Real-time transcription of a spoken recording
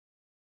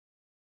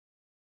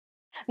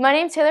My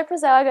name's Taylor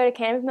Prezel. I go to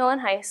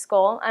Canon-McMillan High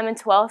School. I'm in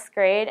 12th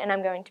grade and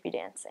I'm going to be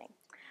dancing.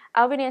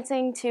 I'll be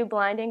dancing to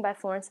Blinding by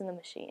Florence and the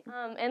Machine.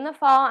 In the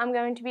fall, I'm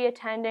going to be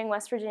attending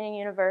West Virginia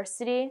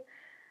University,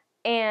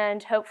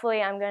 and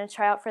hopefully I'm going to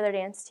try out for their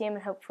dance team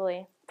and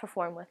hopefully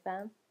perform with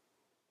them.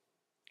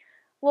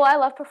 Well, I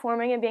love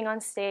performing and being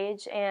on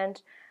stage, and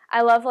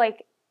I love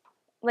like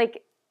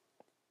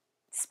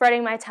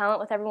spreading my talent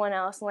with everyone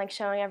else and like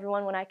showing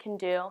everyone what I can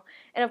do,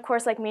 and of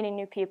course like meeting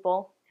new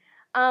people.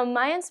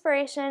 My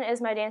inspiration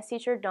is my dance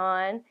teacher,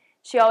 Dawn.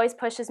 She always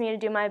pushes me to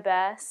do my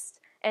best,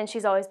 and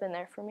she's always been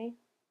there for me.